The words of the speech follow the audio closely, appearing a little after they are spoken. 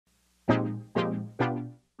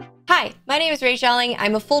Hi, my name is Rachel.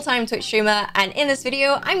 I'm a full-time Twitch streamer, and in this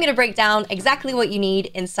video, I'm going to break down exactly what you need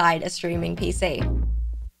inside a streaming PC.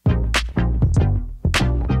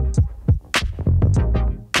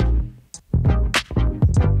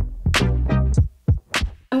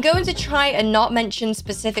 I'm going to try and not mention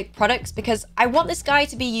specific products because I want this guide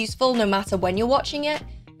to be useful no matter when you're watching it.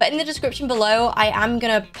 But in the description below, I am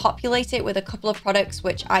going to populate it with a couple of products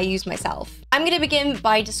which I use myself. I'm going to begin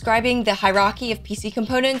by describing the hierarchy of PC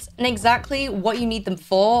components and exactly what you need them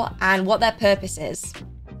for and what their purpose is.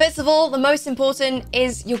 First of all, the most important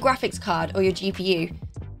is your graphics card or your GPU.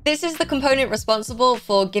 This is the component responsible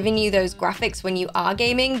for giving you those graphics when you are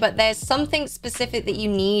gaming, but there's something specific that you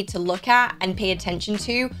need to look at and pay attention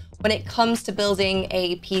to when it comes to building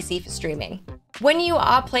a PC for streaming. When you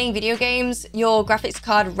are playing video games, your graphics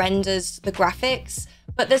card renders the graphics,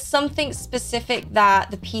 but there's something specific that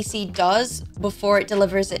the PC does before it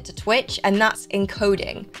delivers it to Twitch, and that's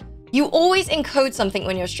encoding. You always encode something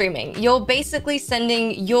when you're streaming. You're basically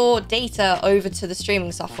sending your data over to the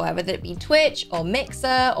streaming software, whether it be Twitch or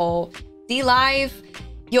Mixer or DLive.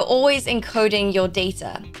 You're always encoding your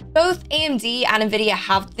data. Both AMD and Nvidia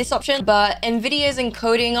have this option, but Nvidia's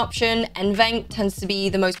encoding option, Encoding, tends to be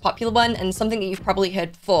the most popular one and something that you've probably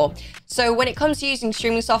heard before. So when it comes to using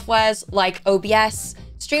streaming softwares like OBS,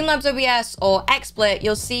 Streamlabs OBS, or XSplit,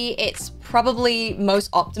 you'll see it's probably most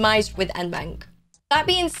optimized with Encoding. That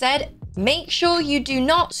being said, make sure you do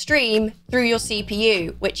not stream through your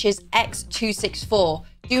CPU, which is x264.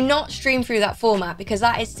 Do not stream through that format because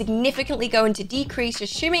that is significantly going to decrease your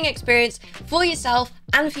streaming experience for yourself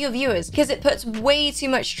and for your viewers because it puts way too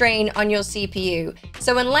much strain on your CPU.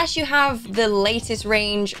 So unless you have the latest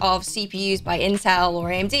range of CPUs by Intel or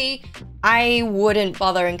AMD, I wouldn't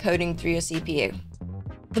bother encoding through your CPU.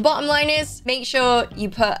 The bottom line is, make sure you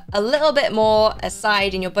put a little bit more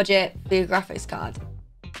aside in your budget for your graphics card.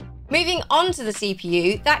 Moving on to the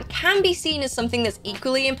CPU, that can be seen as something that's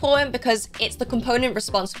equally important because it's the component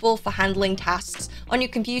responsible for handling tasks on your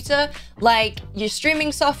computer, like your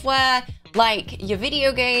streaming software, like your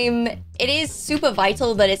video game. It is super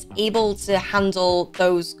vital that it's able to handle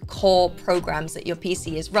those core programs that your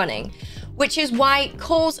PC is running, which is why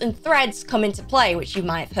cores and threads come into play, which you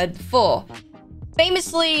might have heard before.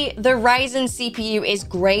 Famously, the Ryzen CPU is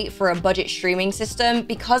great for a budget streaming system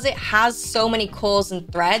because it has so many cores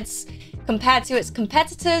and threads compared to its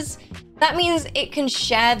competitors. That means it can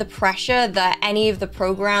share the pressure that any of the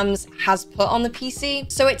programs has put on the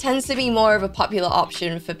PC, so it tends to be more of a popular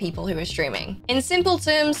option for people who are streaming. In simple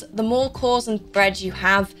terms, the more cores and threads you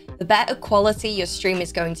have, the better quality your stream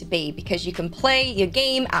is going to be because you can play your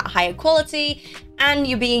game at higher quality and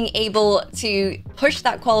you're being able to push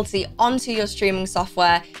that quality onto your streaming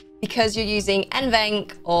software because you're using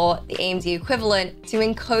Encoding or the AMD equivalent to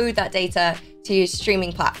encode that data to your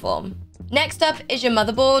streaming platform. Next up is your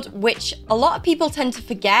motherboard, which a lot of people tend to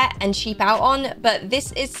forget and cheap out on, but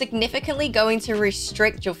this is significantly going to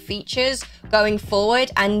restrict your features going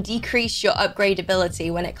forward and decrease your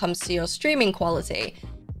upgradability when it comes to your streaming quality.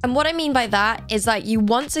 And what I mean by that is that you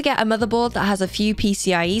want to get a motherboard that has a few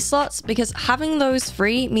PCIe slots because having those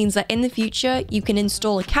free means that in the future you can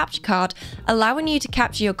install a capture card allowing you to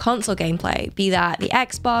capture your console gameplay, be that the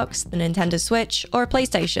Xbox, the Nintendo Switch, or a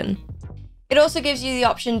PlayStation. It also gives you the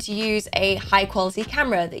option to use a high quality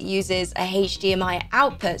camera that uses a HDMI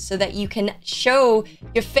output so that you can show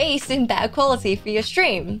your face in better quality for your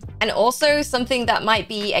stream. And also something that might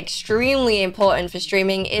be extremely important for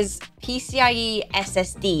streaming is PCIe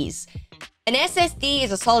SSDs. An SSD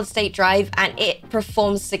is a solid state drive and it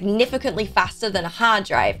performs significantly faster than a hard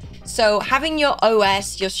drive. So having your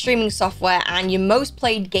OS, your streaming software, and your most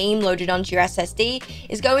played game loaded onto your SSD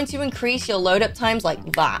is going to increase your load up times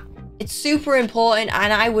like that. It's super important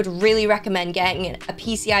and I would really recommend getting a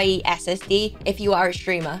PCIe SSD if you are a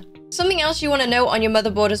streamer. Something else you want to note on your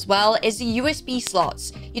motherboard as well is the USB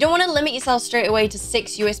slots. You don't want to limit yourself straight away to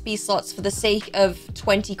 6 USB slots for the sake of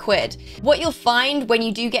 20 quid. What you'll find when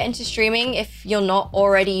you do get into streaming, if you're not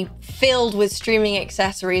already filled with streaming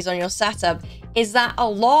accessories on your setup, is that a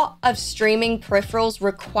lot of streaming peripherals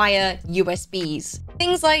require USBs.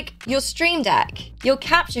 Things like your Stream Deck, your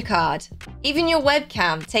capture card, even your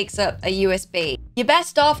webcam takes up a USB. You're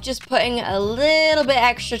best off just putting a little bit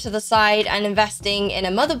extra to the side and investing in a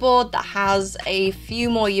motherboard that has a few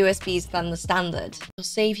more USBs than the standard. You'll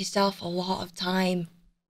save yourself a lot of time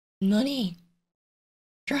and money.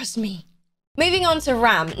 Trust me. Moving on to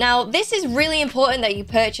RAM. Now, this is really important that you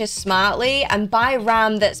purchase smartly and buy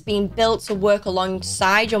RAM that's been built to work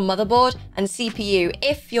alongside your motherboard and CPU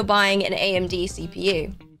if you're buying an AMD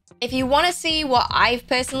CPU. If you want to see what I've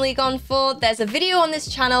personally gone for, there's a video on this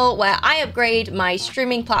channel where I upgrade my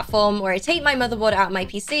streaming platform, where I take my motherboard out of my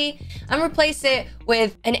PC and replace it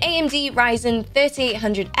with an AMD Ryzen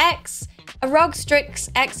 3800X, a ROG Strix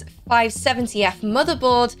X570F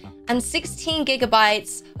motherboard, and 16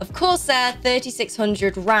 gigabytes of Corsair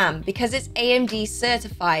 3600 RAM, because it's AMD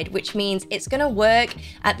certified, which means it's going to work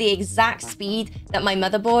at the exact speed that my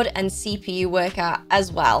motherboard and CPU work at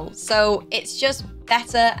as well. So it's just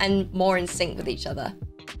better and more in sync with each other.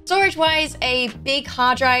 Storage-wise, a big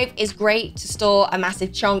hard drive is great to store a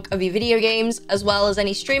massive chunk of your video games, as well as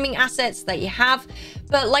any streaming assets that you have.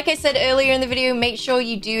 But like I said earlier in the video, make sure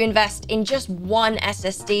you do invest in just one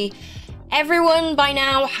SSD. Everyone by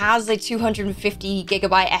now has a 250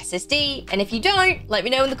 gigabyte SSD, and if you don't, let me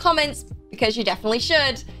know in the comments, because you definitely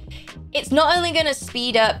should. It's not only going to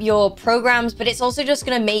speed up your programs, but it's also just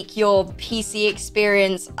going to make your PC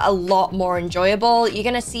experience a lot more enjoyable. You're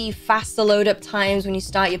going to see faster load up times when you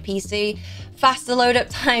start your PC, faster load up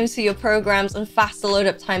times for your programs, and faster load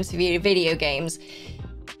up times for your video games.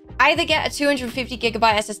 Either get a 250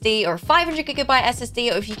 gigabyte SSD or a 500 gigabyte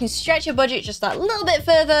SSD, or if you can stretch your budget just that little bit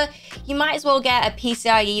further, you might as well get a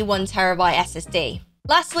PCIe 1 terabyte SSD.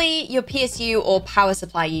 Lastly, your PSU or power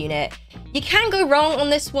supply unit. You can go wrong on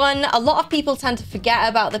this one. A lot of people tend to forget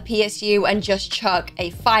about the PSU and just chuck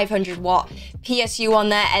a 500 watt PSU on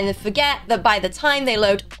there, and forget that by the time they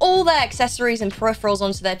load all their accessories and peripherals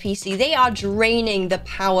onto their PC, they are draining the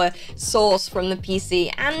power source from the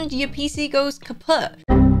PC, and your PC goes kaput.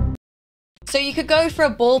 So you could go for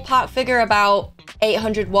a ballpark figure about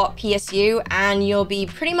 800 watt PSU and you'll be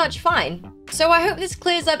pretty much fine. So I hope this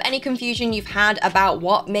clears up any confusion you've had about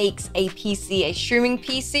what makes a PC a streaming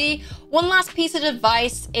PC. One last piece of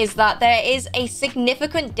advice is that there is a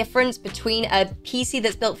significant difference between a PC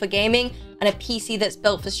that's built for gaming and a PC that's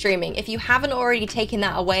built for streaming. If you haven't already taken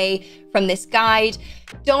that away from this guide,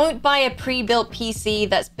 don't buy a pre-built PC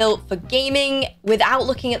that's built for gaming without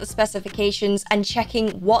looking at the specifications and checking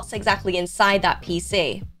what's exactly inside that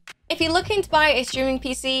PC. If you're looking to buy a streaming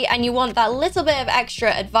PC and you want that little bit of extra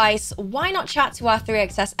advice, why not chat to our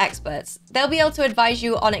 3XS experts? They'll be able to advise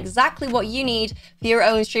you on exactly what you need for your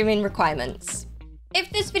own streaming requirements. If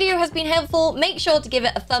this video has been helpful, make sure to give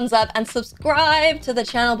it a thumbs up and subscribe to the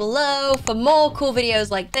channel below for more cool videos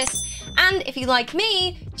like this. And if you like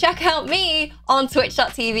me, check out me on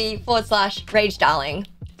twitch.tv/RageDarling.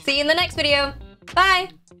 See you in the next video.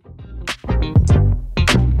 Bye!